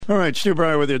All right, Stu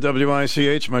Breyer with your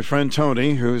WICH. My friend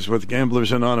Tony, who's with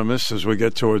Gamblers Anonymous, as we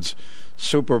get towards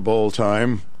Super Bowl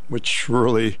time, which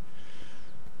really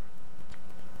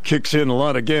kicks in a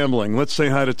lot of gambling. Let's say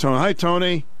hi to Tony. Hi,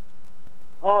 Tony.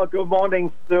 Oh, good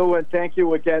morning, Stu, and thank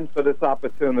you again for this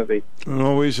opportunity. It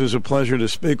always is a pleasure to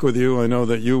speak with you. I know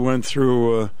that you went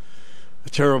through a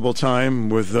terrible time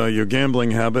with your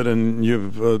gambling habit, and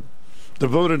you've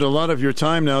devoted a lot of your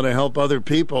time now to help other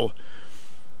people.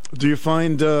 Do you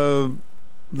find the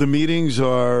meetings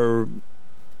are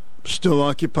still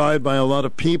occupied by a lot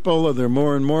of people? Are there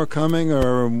more and more coming,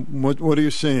 or what are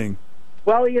you seeing?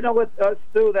 Well, you know what,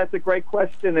 Stu, that's a great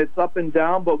question. It's up and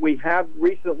down, but we have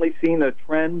recently seen a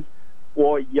trend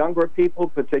for younger people,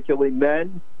 particularly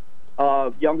men,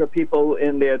 younger people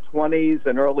in their 20s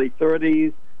and early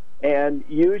 30s, and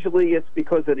usually it's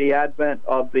because of the advent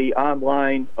of the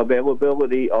online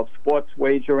availability of sports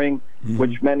wagering,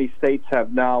 which many states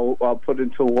have now put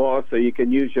into law, so you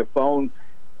can use your phone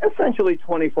essentially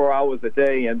 24 hours a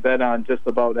day and bet on just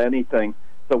about anything.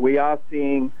 So we are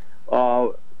seeing a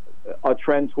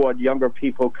trend toward younger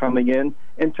people coming in.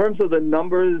 In terms of the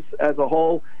numbers as a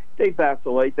whole, they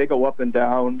vacillate. They go up and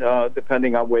down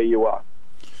depending on where you are.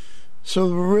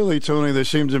 So really, Tony, there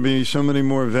seem to be so many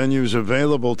more venues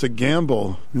available to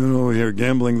gamble. You know, you're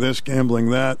gambling this,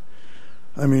 gambling that.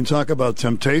 I mean, talk about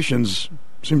temptations.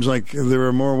 Seems like there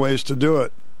are more ways to do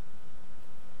it.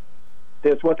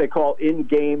 There's what they call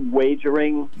in-game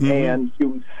wagering, and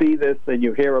you see this and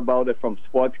you hear about it from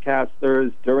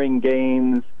sportscasters during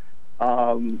games.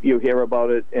 You hear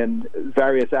about it in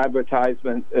various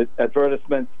advertisements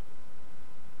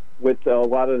with a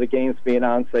lot of the games being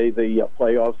on, say, the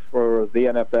playoffs for the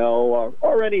NFL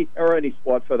or any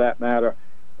sport for that matter.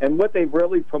 And what they've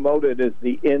really promoted is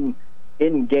the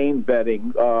in-game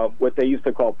betting, what they used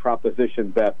to call proposition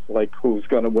bets, like who's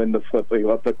going to win the flipping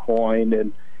of the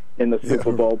coin in the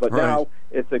Super Bowl. But now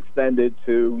it's extended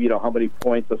to, you know, how many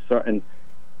points a certain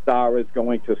star is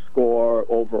going to score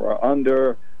over or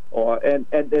under. And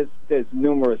there's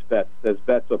numerous bets. There's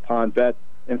bets upon bets.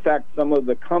 In fact, some of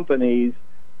the companies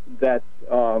that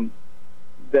are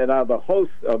the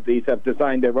hosts of these have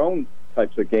designed their own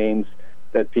types of games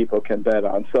that people can bet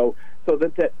on. So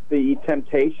that the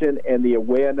temptation and the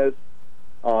awareness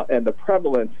and the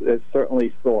prevalence is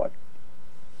certainly sought.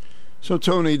 So,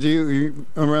 Tony, do you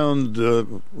around,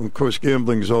 of course,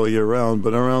 gambling's all year round,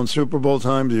 but around Super Bowl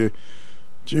time, do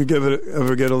you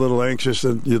ever get a little anxious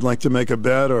that you'd like to make a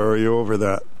bet, or are you over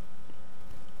that?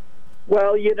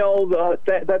 Well, you know,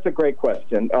 that's a great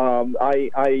question.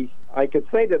 I could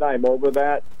say that I'm over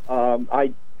that.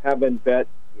 I haven't bet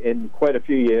in quite a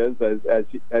few years,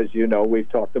 as you know, we've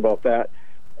talked about that.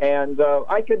 And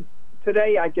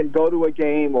today I can go to a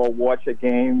game or watch a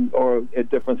game or a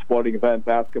different sporting event,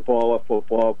 basketball or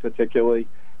football particularly,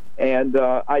 and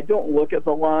I don't look at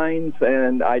the lines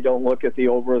and I don't look at the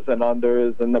overs and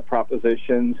unders and the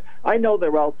propositions. I know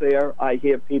they're out there. I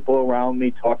hear people around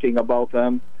me talking about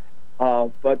them.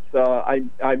 But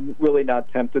I'm really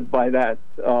not tempted by that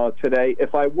today.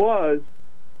 If I was,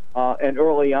 and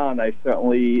early on, I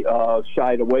certainly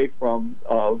shied away from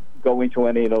going to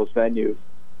any of those venues.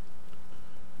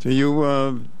 Do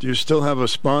you still have a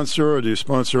sponsor, or do you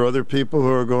sponsor other people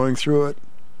who are going through it?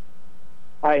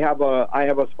 I have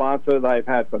a sponsor that I've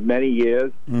had for many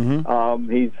years.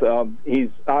 He's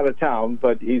out of town,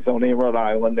 but he's only in Rhode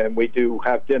Island, and we do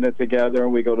have dinner together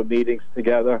and we go to meetings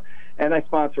together. And I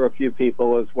sponsor a few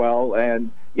people as well,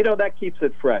 and you know that keeps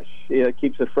it fresh. It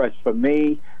keeps it fresh for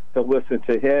me to listen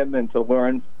to him and to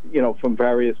learn, you know, from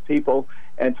various people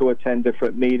and to attend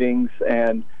different meetings.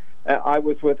 And I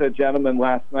was with a gentleman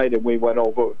last night, and we went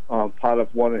over part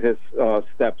of one of his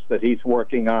steps that he's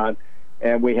working on,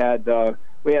 and we had a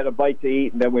bite to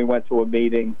eat, and then we went to a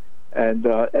meeting, and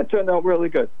it turned out really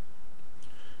good.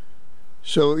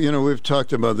 So, you know, we've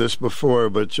talked about this before,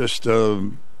 but just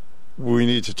we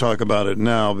need to talk about it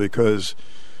now because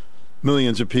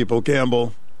millions of people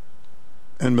gamble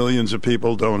and millions of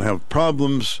people don't have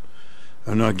problems.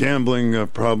 I'm not gambling a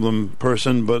problem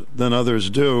person, but then others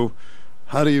do.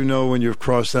 How do you know when you've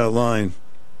crossed that line?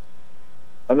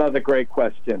 Another great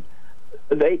question.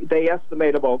 They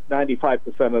estimate about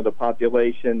 95% of the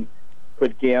population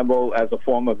could gamble as a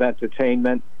form of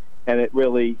entertainment, and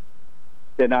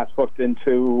they're not hooked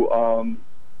into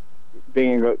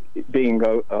being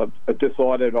a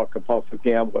disordered or compulsive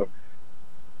gambler.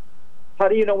 How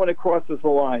do you know when it crosses the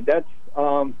line? That's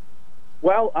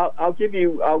well, I'll give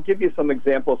you some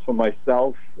examples for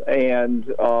myself,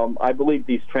 and I believe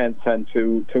these transcend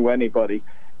to anybody.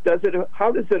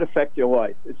 How does it affect your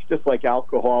life? It's just like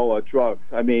alcohol or drugs.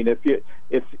 I mean, if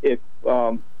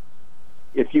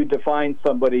if you define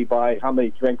somebody by how many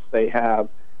drinks they have,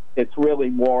 it's really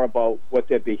more about what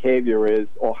their behavior is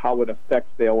or how it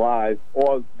affects their lives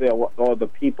or the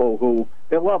people who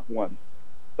their loved ones.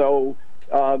 So,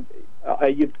 are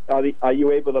you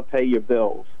able to pay your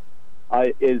bills?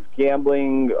 Is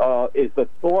gambling? Is the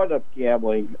thought of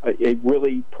gambling a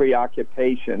really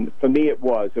preoccupation? For me, it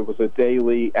was. It was a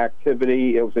daily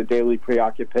activity. It was a daily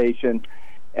preoccupation.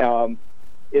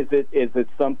 Is it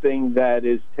something that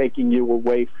is taking you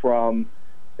away from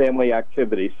family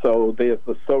activities? So there's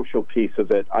the social piece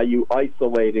of it. Are you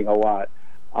isolating a lot?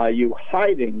 Are you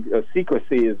hiding?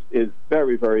 Secrecy is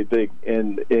very, very big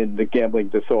in the gambling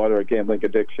disorder or gambling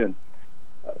addiction.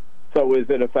 So is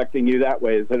it affecting you that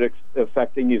way? Is it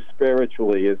affecting you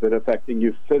spiritually? Is it affecting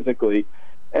you physically?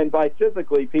 And by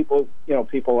physically, people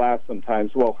ask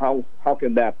sometimes, well, how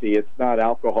can that be? It's not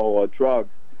alcohol or drugs.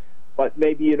 But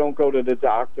maybe you don't go to the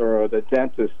doctor or the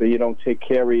dentist, or you don't take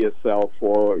care of yourself,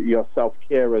 or your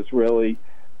self-care is really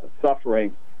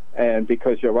suffering. And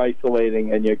because you're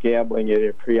isolating and you're gambling,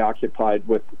 you're preoccupied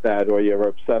with that, or you're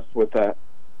obsessed with that.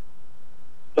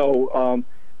 So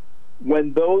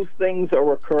when those things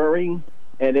are occurring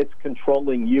and it's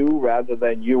controlling you rather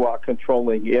than you are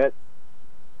controlling it,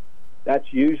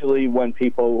 that's usually when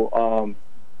people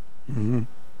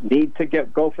need to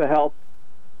go for help,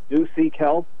 do seek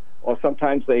help, or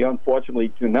sometimes they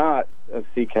unfortunately do not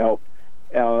seek help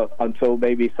until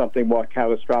maybe something more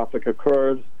catastrophic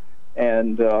occurs,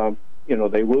 and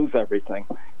they lose everything.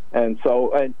 And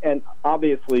so, and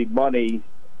obviously, money.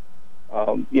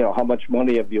 How much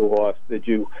money have you lost? Did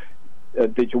you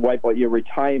wipe out your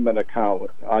retirement account?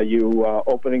 Are you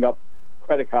opening up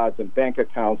credit cards and bank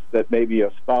accounts that maybe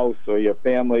your spouse or your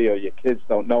family or your kids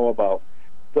don't know about?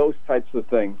 Those types of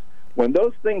things. When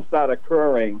those things start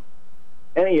occurring,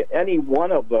 any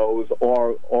one of those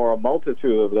or a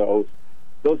multitude of those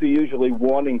are usually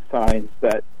warning signs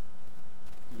that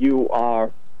you've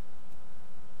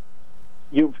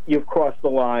crossed the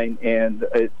line, and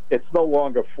it's no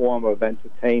longer a form of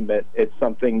entertainment. It's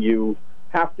something you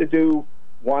have to do,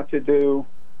 want to do,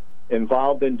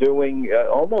 involved in doing.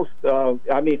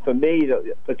 For me,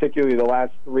 particularly the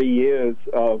last 3 years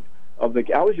I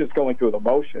was just going through the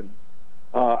motions.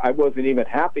 I wasn't even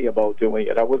happy about doing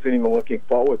it. I wasn't even looking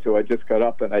forward to it. I just got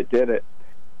up and I did it.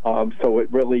 So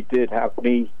it really did have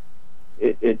me.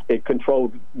 It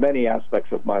controlled many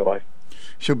aspects of my life.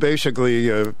 So basically,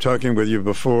 talking with you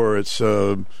before, it's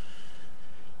you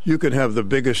can have the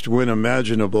biggest win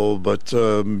imaginable, but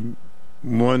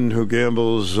one who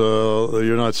gambles,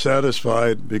 you're not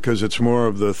satisfied because it's more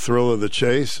of the thrill of the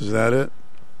chase. Is that it?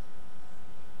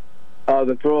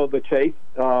 The thrill of the chase.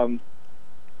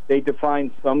 They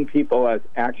define some people as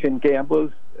action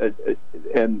gamblers,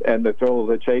 and the thrill of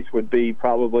the chase would be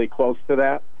probably close to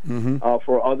that. Mm-hmm.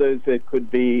 For others, it could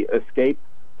be escape.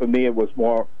 For me, it was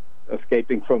more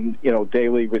escaping from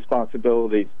daily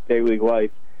responsibilities, daily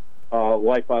life,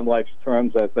 life on life's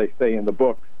terms, as they say in the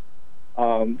books.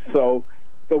 So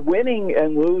the winning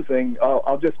and losing,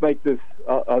 I'll just make this.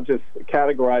 I'll just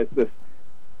categorize this.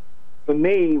 For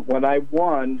me, when I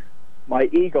won, my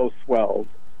ego swelled.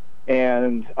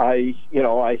 And I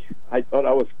thought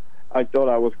I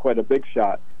was quite a big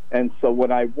shot. And so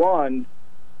when I won,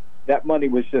 that money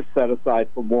was just set aside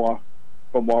for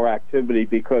more activity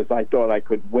because I thought I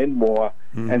could win more.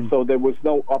 Mm-hmm. And so there was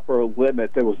no upper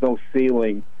limit, there was no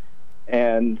ceiling.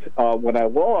 And when I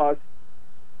lost,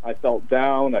 I felt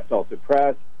down, I felt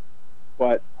depressed,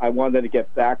 but I wanted to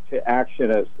get back to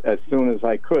action as soon as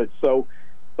I could. So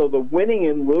the winning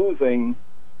and losing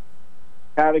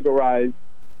categorized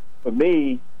for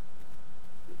me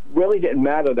really didn't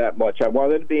matter that much. I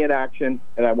wanted to be in action,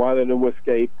 and I wanted to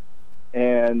escape.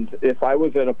 And if I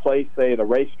was at a place, say at a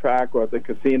racetrack or at the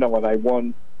casino, and I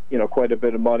won, quite a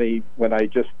bit of money when I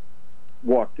just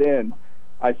walked in,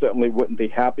 I certainly wouldn't be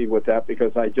happy with that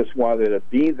because I just wanted to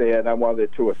be there, and I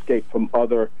wanted to escape from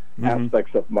other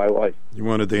aspects of my life. You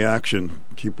wanted the action.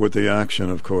 Keep with the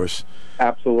action, of course.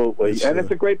 Absolutely.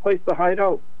 It's a great place to hide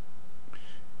out.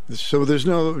 So there's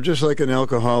just like an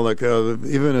alcoholic,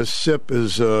 even a sip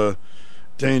is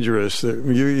dangerous.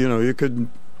 You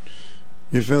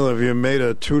feel if you made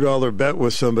a $2 bet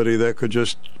with somebody that could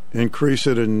just increase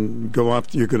it and go off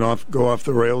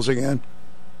the rails again.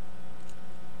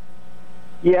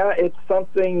 Yeah, it's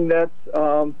something that's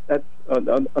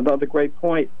another great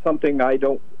point. Something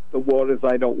the waters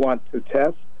I don't want to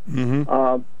test.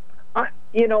 Mm-hmm.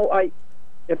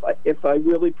 If I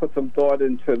really put some thought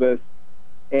into this,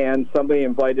 and somebody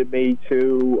invited me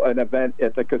to an event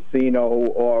at the casino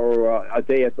or a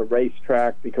day at the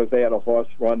racetrack because they had a horse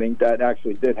running. That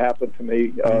actually did happen to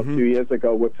me a few years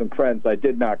ago with some friends. I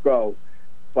did not go.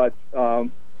 but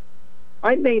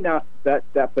I may not bet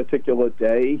that particular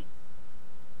day.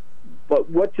 But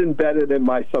what's embedded in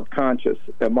my subconscious?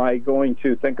 Am I going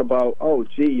to think about, oh,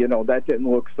 gee, that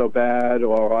didn't look so bad,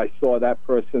 or I saw that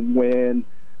person win?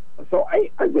 So I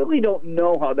really don't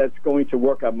know how that's going to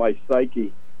work on my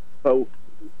psyche. So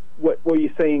what were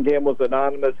you saying, Gamblers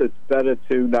Anonymous? It's better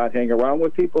to not hang around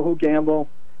with people who gamble,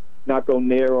 not go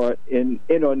near or in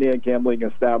or near gambling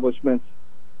establishments.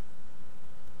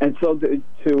 And so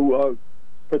to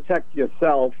protect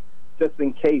yourself, just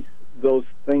in case those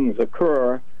things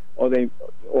occur, and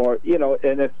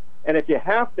if you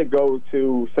have to go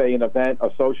to, say, an event, a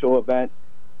social event,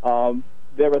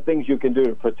 there are things you can do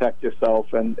to protect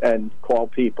yourself and call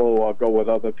people or go with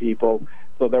other people.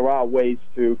 So there are ways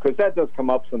to, because that does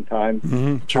come up sometimes.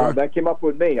 Mm-hmm, sure. That came up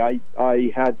with me. I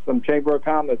had some Chamber of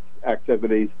Commerce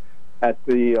activities at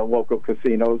the local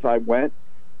casinos. I went.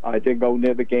 I did go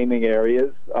near the gaming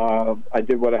areas. I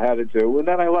did what I had to do, and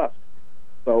then I left.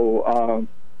 So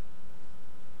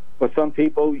for some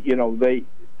people,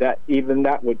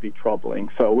 that would be troubling.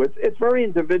 So it's very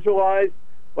individualized,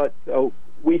 but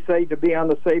we say to be on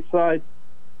the safe side.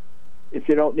 If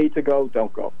you don't need to go,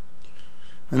 don't go.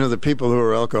 I know the people who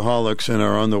are alcoholics and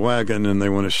are on the wagon and they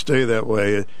want to stay that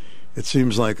way, it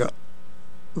seems like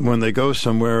when they go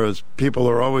somewhere, people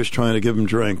are always trying to give them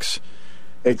drinks.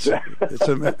 Exactly.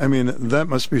 That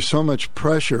must be so much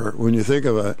pressure when you think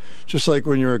of it. Just like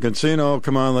when you're at a casino,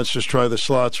 come on, let's just try the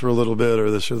slots for a little bit or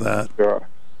this or that. Sure.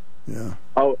 Yeah.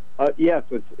 Oh, yes,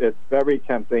 it's very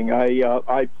tempting.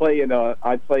 I play in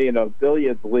a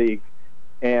billiards league,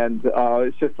 and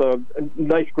it's just a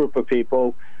nice group of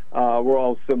people. We're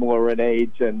all similar in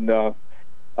age, and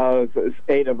there's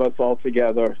 8 of us all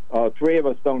together. 3 of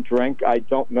us don't drink. I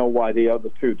don't know why the other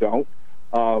 2 don't.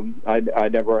 I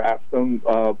never asked them,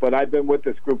 but I've been with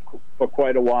this group for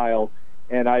quite a while,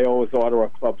 and I always order a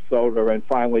club soda. And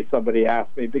finally, somebody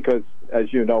asked me, because,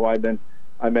 as you know, I'm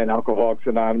in Alcoholics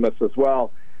Anonymous as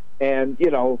well. And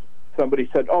somebody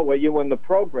said, "Oh, well, you in the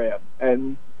program?"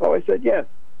 And so I said, "Yes."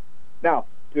 Now,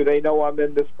 do they know I'm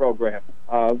in this program?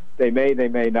 They may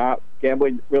not.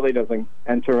 Gambling really doesn't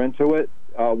enter into it.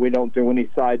 We don't do any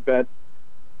side bets.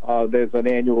 There's an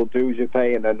annual dues you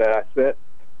pay, and then that's it.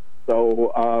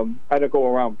 So I don't go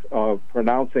around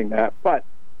pronouncing that. But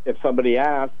if somebody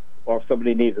asked, or if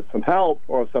somebody needed some help,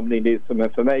 or if somebody needed some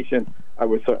information, I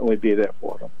would certainly be there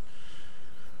for them.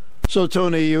 So,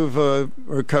 Tony, you've a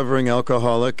recovering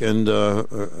alcoholic and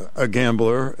a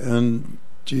gambler, and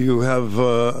do you have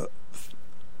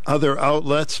other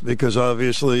outlets? Because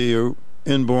obviously you're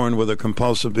inborn with a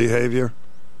compulsive behavior.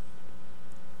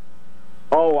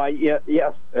 Oh,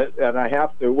 yes, and I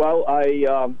have to. Well,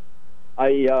 I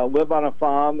live on a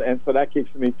farm, and so that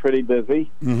keeps me pretty busy.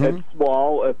 Mm-hmm. It's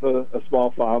small. It's a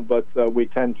small farm, but we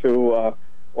tend to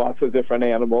lots of different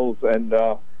animals, and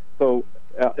so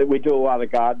we do a lot of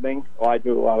gardening. I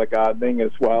do a lot of gardening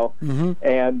as well. Mm-hmm.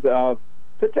 And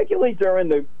particularly during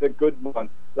the good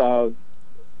months,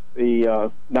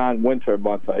 the non-winter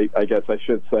months, I guess I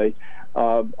should say,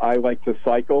 I like to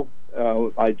cycle.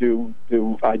 I do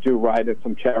ride at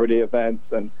some charity events,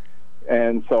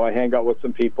 and so I hang out with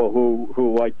some people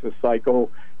who like to cycle.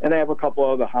 And I have a couple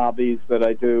other hobbies that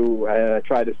I do. I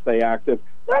try to stay active.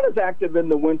 Not as active in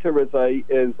the winter as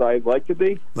I'd like to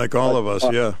be. Like all of us,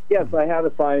 yeah. Yes, I had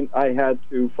to find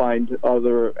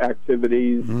other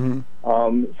activities.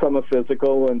 Mm-hmm. Some are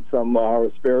physical, and some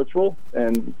are spiritual,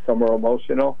 and some are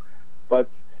emotional. But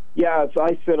yeah, so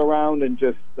I sit around and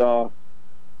just not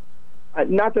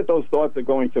that those thoughts are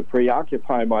going to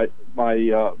preoccupy my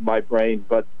brain,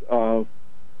 but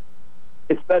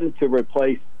it's better to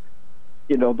replace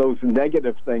those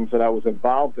negative things that I was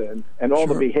involved in, and all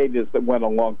the behaviors that went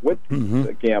along with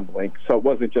the gambling. So it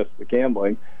wasn't just the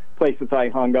gambling. Places I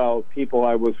hung out, people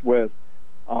I was with,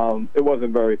 it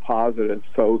wasn't very positive.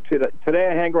 So today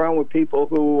I hang around with people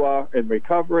who are in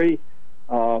recovery,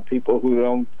 people who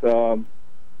don't...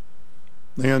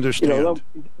 they understand.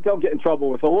 Don't get in trouble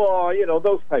with the law.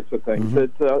 Those types of things.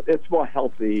 Mm-hmm. It's more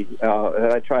healthy,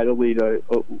 and I try to lead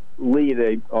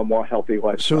a more healthy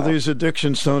lifestyle. So these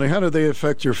addictions, Tony, how do they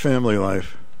affect your family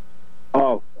life?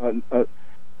 Oh,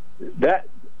 that's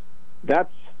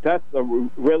a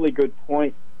really good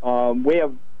point.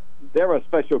 There are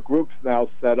special groups now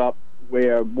set up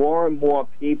where more and more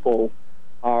people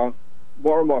are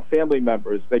more and more family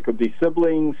members. They could be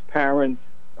siblings, parents,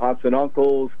 aunts and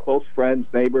uncles, close friends,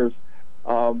 neighbors.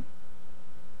 The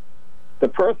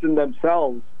person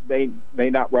themselves may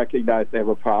not recognize they have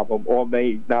a problem, or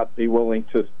may not be willing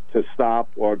to stop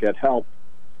or get help.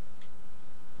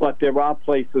 But there are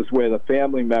places where the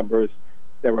family members,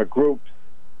 there are groups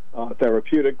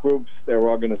therapeutic groups. There are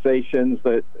organizations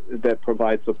that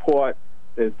provide support.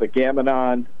 There's the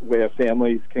Gam-Anon, where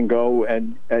families can go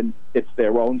and it's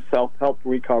their own self-help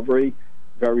recovery,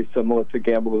 very similar to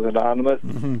Gamblers Anonymous.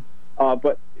 Mm-hmm.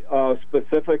 But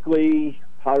specifically,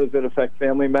 how does it affect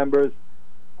family members?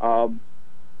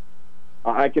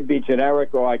 I can be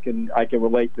generic, or I can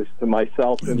relate this to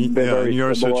myself. And in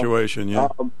your situation, yeah.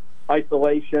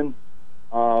 Isolation,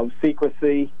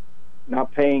 secrecy,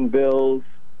 not paying bills,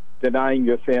 denying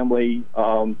your family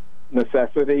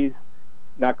necessities,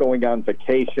 not going on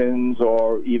vacations,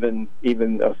 or even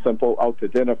a simple out to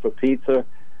dinner for pizza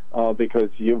because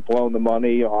you've blown the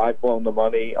money, or I've blown the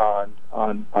money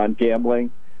on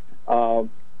gambling.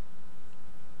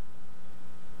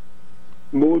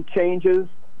 Mood changes,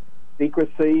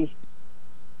 secrecy.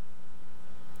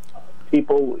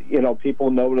 People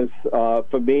notice.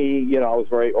 For me, I was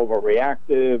very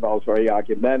overreactive. I was very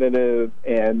argumentative,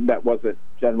 and that wasn't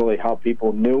generally how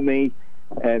people knew me.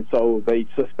 And so they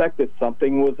suspected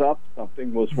something was up,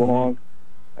 something was wrong,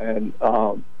 and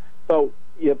so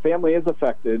your family is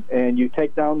affected, and you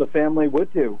take down the family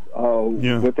with you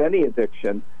with any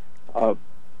addiction.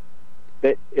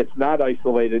 It's not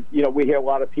isolated. We hear a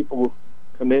lot of people who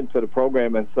come into the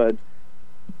program and said,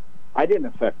 I didn't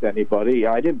affect anybody.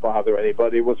 I didn't bother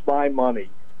anybody. It was my money.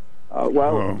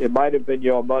 It might have been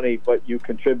your money, but you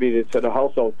contributed to the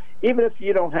household. Even if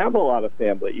you don't have a lot of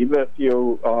family, even if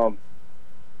you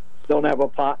don't have a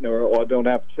partner or don't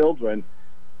have children,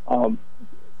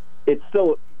 it's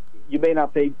still, you may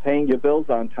not be paying your bills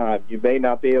on time. You may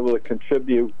not be able to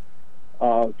contribute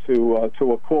to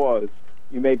a cause.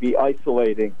 You may be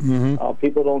isolating. Mm-hmm.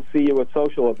 People don't see you at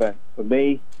social events. For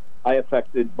me, I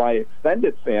affected my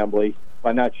extended family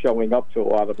by not showing up to a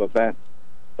lot of events.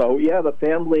 So, the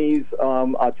families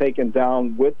are taken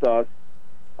down with us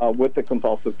with the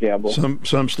compulsive gambling.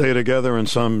 Some stay together and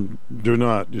some do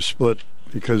not. You split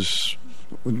because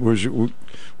were you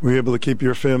able to keep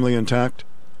your family intact?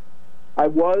 I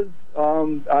was.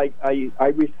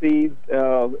 I received,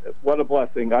 what a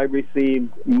blessing. I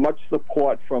received much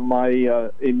support from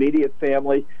my immediate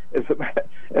family. As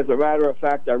a matter of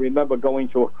fact, I remember going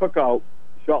to a cookout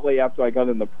shortly after I got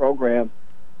in the program,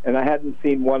 and I hadn't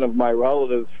seen one of my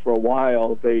relatives for a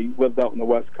while. They lived out on the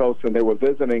West Coast, and they were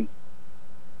visiting.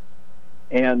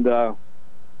 And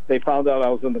they found out I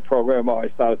was in the program, or I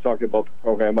started talking about the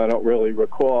program. I don't really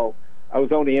recall. I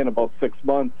was only in about 6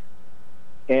 months.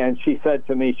 And she said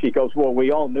to me, she goes, well,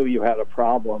 we all knew you had a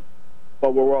problem,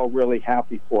 but we're all really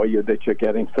happy for you that you're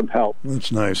getting some help.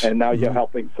 That's nice. And now you're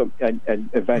helping some, and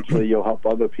eventually you'll help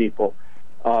other people.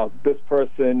 This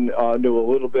person knew a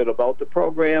little bit about the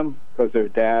program because her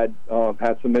dad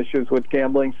had some issues with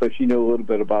gambling, so she knew a little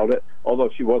bit about it, although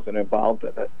she wasn't involved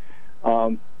in it.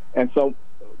 And so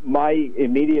my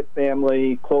immediate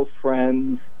family, close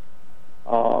friends,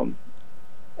 and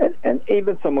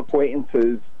even some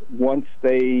acquaintances, once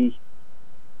they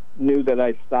knew that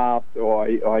I stopped, or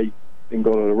I didn't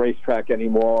go to the racetrack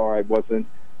anymore, or I wasn't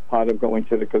part of going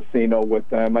to the casino with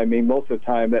them. I mean, most of the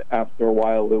time, after a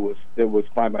while, it was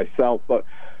by myself. But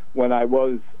when I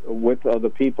was with other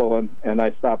people and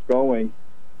I stopped going,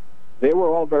 they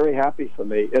were all very happy for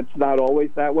me. It's not always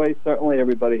that way. Certainly,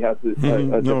 everybody has a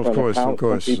different account. Of course.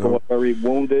 Some people are very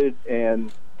wounded,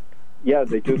 and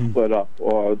they do split up,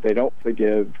 or they don't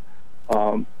forgive.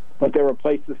 But there are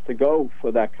places to go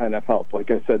for that kind of help. Like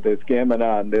I said, there's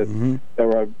Gam-Anon.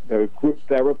 There are group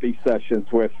therapy sessions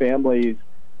where families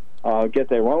get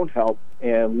their own help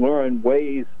and learn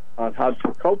ways on how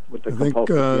to cope with the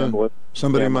compulsive gambling.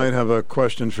 Somebody might have a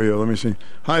question for you. Let me see.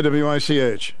 Hi,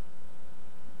 WICH.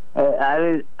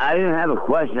 I didn't have a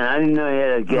question. I didn't know you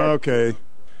had a guest. Okay.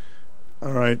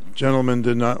 All right. Gentlemen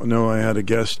did not know I had a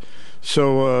guest.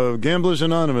 So, Gamblers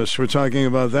Anonymous, we're talking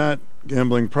about that,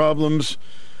 gambling problems.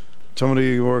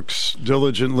 Tony works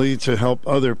diligently to help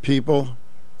other people,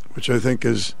 which I think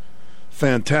is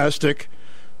fantastic.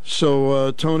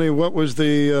 So, Tony, what was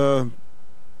the...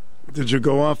 did you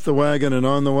go off the wagon and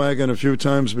on the wagon a few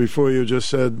times before you just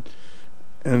said,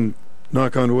 and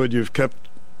knock on wood, you've kept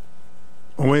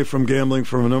away from gambling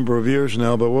for a number of years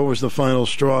now, but what was the final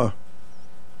straw?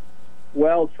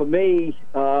 Well, for me...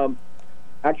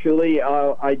 Actually,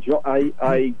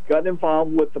 I got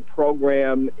involved with the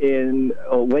program in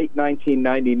late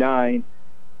 1999,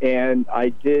 and I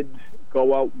did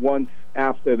go out once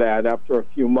after that, after a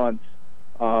few months.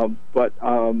 But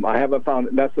I haven't found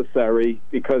it necessary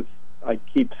because I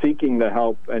keep seeking the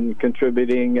help and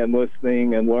contributing and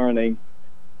listening and learning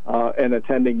and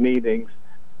attending meetings.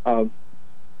 I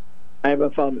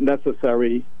haven't found it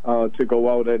necessary to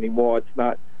go out anymore.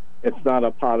 It's not a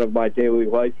part of my daily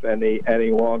life any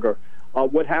longer.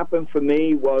 What happened for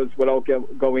me was, without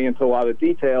going into a lot of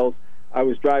details, I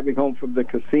was driving home from the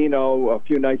casino a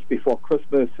few nights before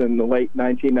Christmas in the late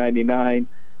 1999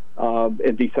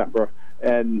 in December.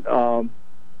 And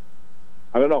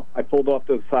I don't know, I pulled off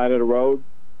to the side of the road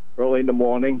early in the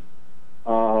morning.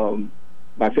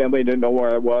 My family didn't know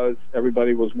where I was.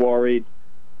 Everybody was worried.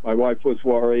 My wife was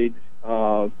worried.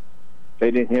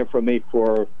 They didn't hear from me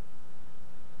for,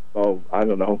 I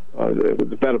don't know,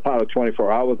 the better part of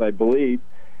 24 hours, I believe.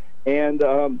 And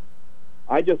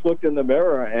I just looked in the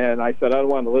mirror and I said, I don't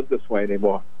want to live this way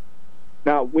anymore.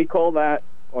 Now, we call that,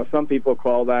 or some people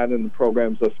call that in the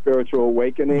programs, a spiritual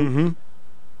awakening. Mm-hmm.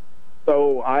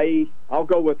 So I'll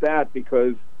go with that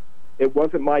because it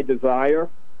wasn't my desire.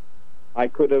 I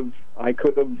could have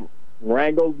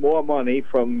wrangled more money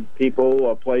from people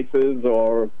or places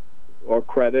or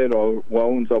credit or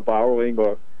loans or borrowing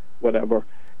or whatever.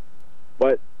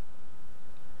 But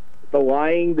the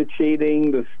lying, the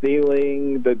cheating, the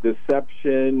stealing, the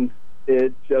deception,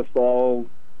 it just all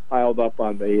piled up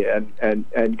on me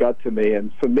and got to me.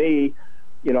 And for me,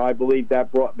 I believe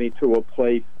that brought me to a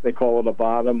place, they call it a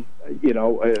bottom, hit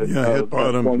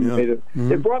bottom.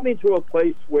 Mm-hmm. It brought me to a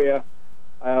place where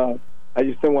I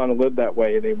just didn't want to live that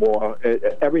way anymore.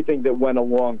 Everything that went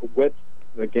along with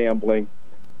the gambling.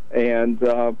 And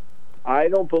I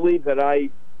don't believe that I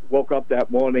woke up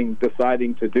that morning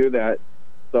deciding to do that.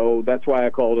 So that's why I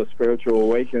call it a spiritual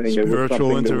awakening.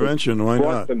 Spiritual intervention, why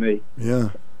not? To me. Yeah.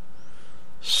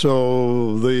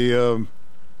 So the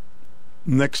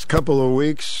next couple of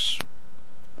weeks,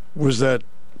 was that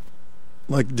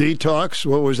like detox?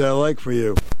 What was that like for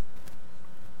you?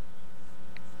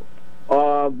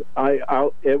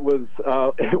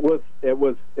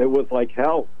 It was like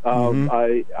hell.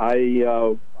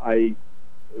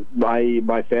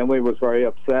 My family was very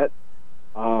upset.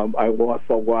 I lost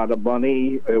a lot of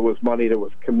money. It was money that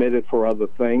was committed for other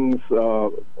things,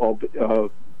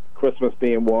 Christmas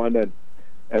being one, and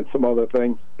some other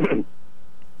things. But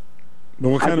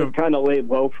I just kind of laid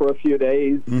low for a few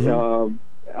days. Mm-hmm.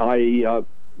 I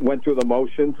went through the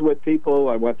motions with people.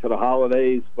 I went to the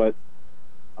holidays, but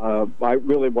I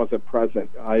really wasn't present.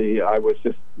 I was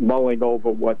just mulling over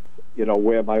what,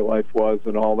 where my life was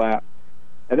and all that.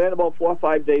 And then about 4 or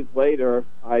 5 days later,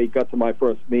 I got to my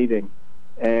first meeting,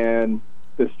 and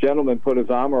this gentleman put his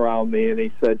arm around me, and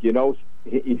he said, kid,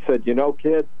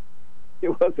 he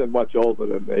wasn't much older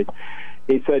than me.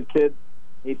 He said, kid,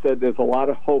 there's a lot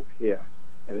of hope here,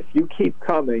 and if you keep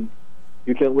coming,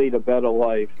 you can lead a better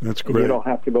life. That's great. And you don't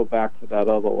have to go back to that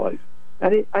other life.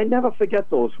 And I never forget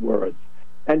those words.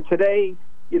 And today,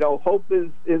 hope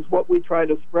is what we try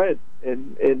to spread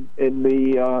in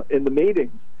the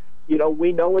meetings.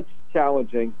 We know it's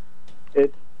challenging,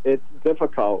 it's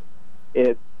difficult,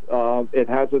 it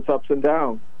has its ups and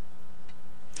downs.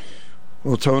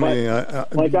 Well, Tony,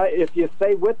 if you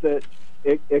stay with it,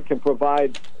 it can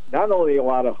provide not only a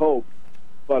lot of hope,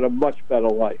 but a much better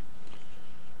life.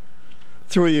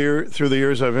 Through the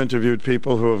years, I've interviewed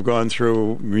people who have gone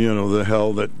through, the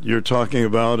hell that you're talking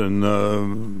about, and a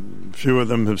few of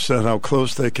them have said how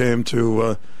close they came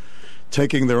to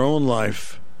taking their own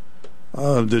life.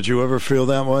 Did you ever feel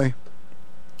that way?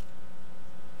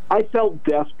 I felt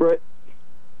desperate,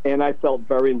 and I felt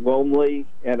very lonely,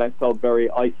 and I felt very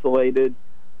isolated.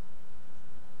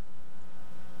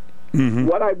 Mm-hmm.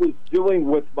 What I was doing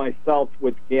with myself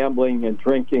with gambling and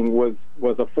drinking was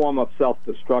a form of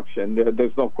self-destruction.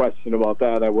 There's no question about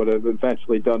that. I would have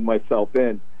eventually done myself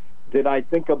in. Did I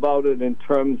think about it in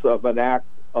terms of an act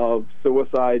of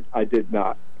suicide? I did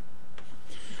not.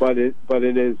 But it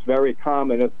is very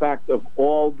common. In fact, of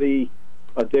all the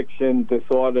addiction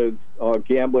disorders,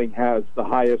 gambling has the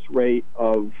highest rate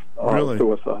of really?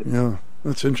 Suicide. Yeah,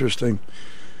 that's interesting.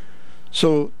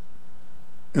 So,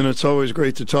 and it's always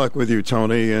great to talk with you,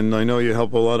 Tony, and I know you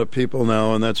help a lot of people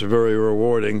now, and that's very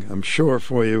rewarding, I'm sure,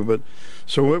 for you. But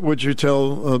so what would you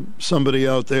tell somebody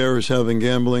out there who's having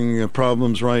gambling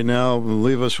problems right now?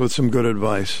 Leave us with some good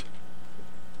advice.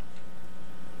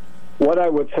 What I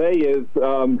would say is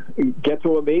get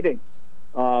to a meeting.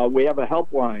 We have a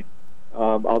helpline.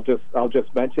 I'll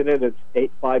just mention it. It's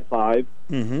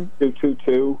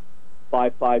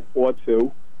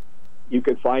 855-222-5542. You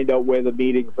can find out where the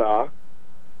meetings are.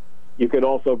 You could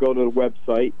also go to the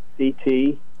website,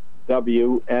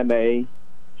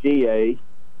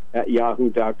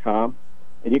 ctwmaga@yahoo.com,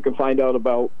 and you can find out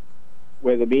about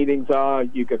where the meetings are.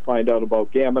 You can find out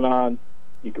about Gam-Anon.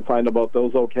 You can find out about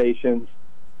those locations.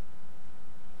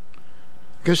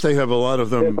 I guess they have a lot of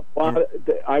them.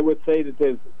 I would say that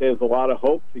there's a lot of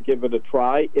hope to give it a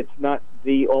try. It's not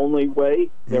the only way.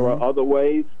 There are other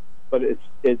ways, but it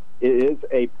is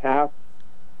a path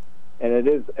and it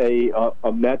is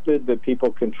a method that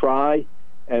people can try.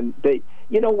 And they,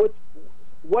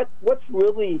 what's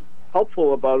really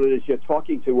helpful about it is you're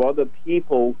talking to other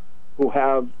people who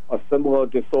have a similar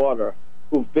disorder,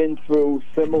 who've been through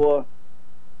similar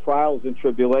trials and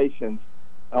tribulations.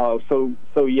 So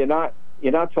you're not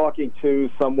talking to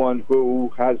someone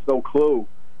who has no clue.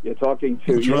 You're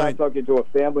not talking to a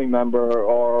family member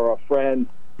or a friend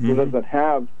who doesn't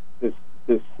have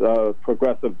this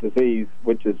progressive disease,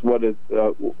 which is what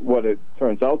it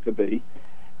turns out to be.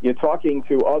 You're talking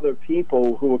to other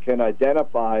people who can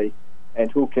identify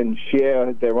and who can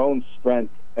share their own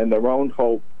strength and their own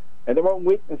hope and their own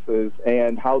weaknesses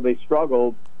and how they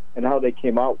struggled and how they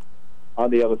came out on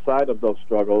the other side of those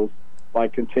struggles by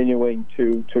continuing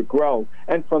to grow.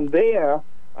 And from there,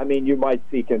 I mean, you might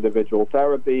seek individual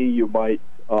therapy, you might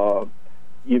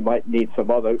need some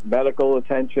other medical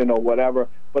attention or whatever,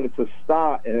 but it's a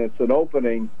start and it's an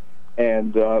opening,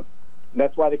 and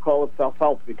that's why they call it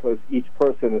self-help, because each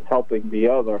person is helping the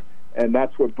other, and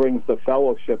that's what brings the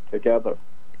fellowship together.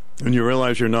 And you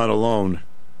realize you're not alone.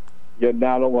 You're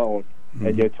not alone.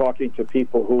 And you're talking to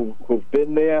people who've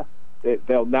been there.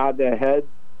 They'll nod their heads,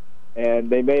 and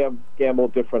they may have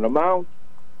gambled different amounts.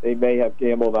 They may have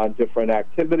gambled on different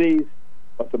activities,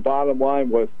 but the bottom line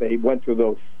was they went through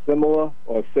those similar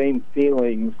or same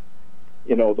feelings,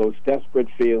 those desperate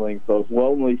feelings, those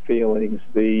lonely feelings,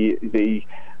 the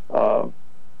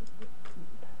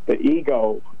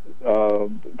ego,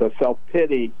 the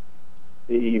self-pity,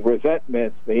 the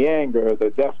resentments, the anger, the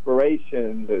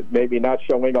desperation, the maybe not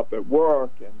showing up at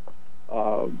work,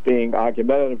 and being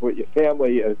argumentative with your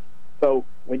family. So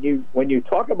when you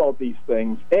talk about these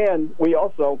things, and we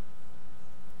also,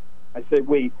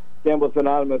 Gamblers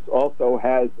Anonymous also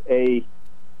has a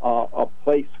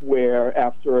place where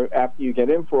after you get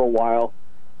in for a while,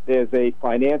 there's a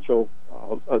financial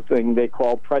thing they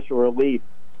call pressure relief,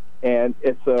 and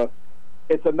it's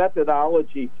a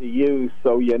methodology to use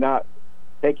so you're not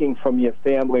taking from your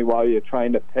family while you're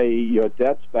trying to pay your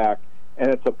debts back, and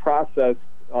it's a process.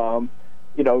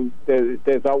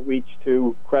 There's outreach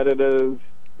to creditors,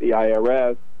 the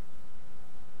IRS,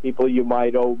 people you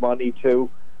might owe money to,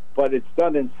 but it's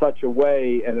done in such a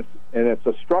way, and it's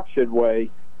a structured way,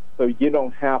 so you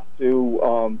don't have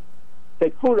to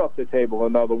take food off the table,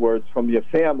 in other words, from your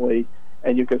family,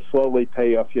 and you can slowly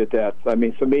pay off your debts. I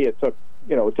mean, for me, it took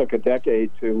a decade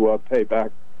to pay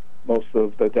back most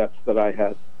of the debts that I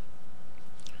had.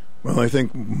 Well, I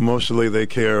think mostly they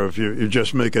care if you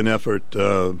just make an effort.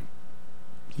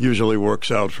 Usually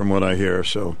works out from what I hear.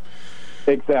 So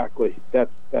exactly, that's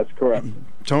correct.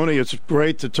 Tony, it's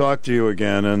great to talk to you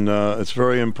again, and it's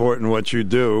very important what you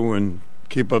do, and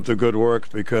keep up the good work,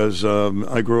 because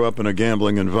I grew up in a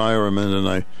gambling environment, and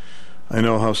I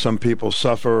know how some people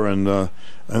suffer and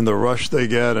the rush they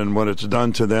get and what it's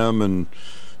done to them, and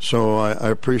so I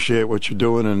appreciate what you're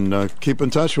doing, and keep in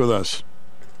touch with us.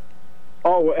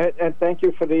 Oh, and thank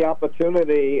you for the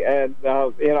opportunity, and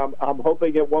I'm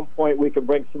hoping at one point we can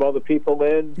bring some other people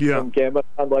in from Gambling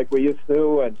like we used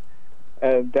to,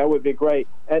 and that would be great.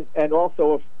 And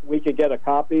also, if we could get a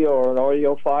copy or an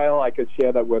audio file, I could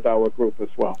share that with our group as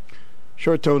well.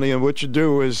 Sure, Tony. And what you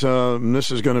do is this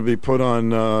is going to be put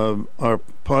on our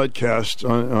podcast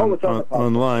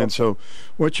online. So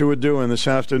what you would do, and this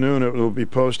afternoon it will be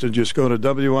posted, just go to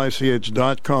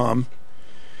WICH.com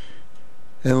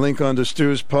and link onto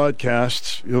Stu's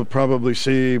podcasts. You'll probably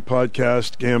see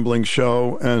podcast Gambling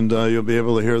Show, and you'll be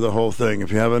able to hear the whole thing.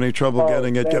 If you have any trouble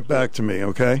getting it, get back to me,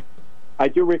 okay? I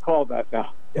do recall that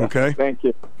now. Yeah, okay. Thank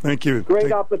you. Thank you.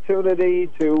 Great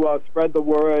opportunity to spread the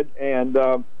word, and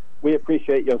we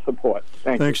appreciate your support.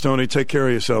 Thanks, Tony. Take care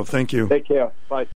of yourself. Thank you. Take care. Bye.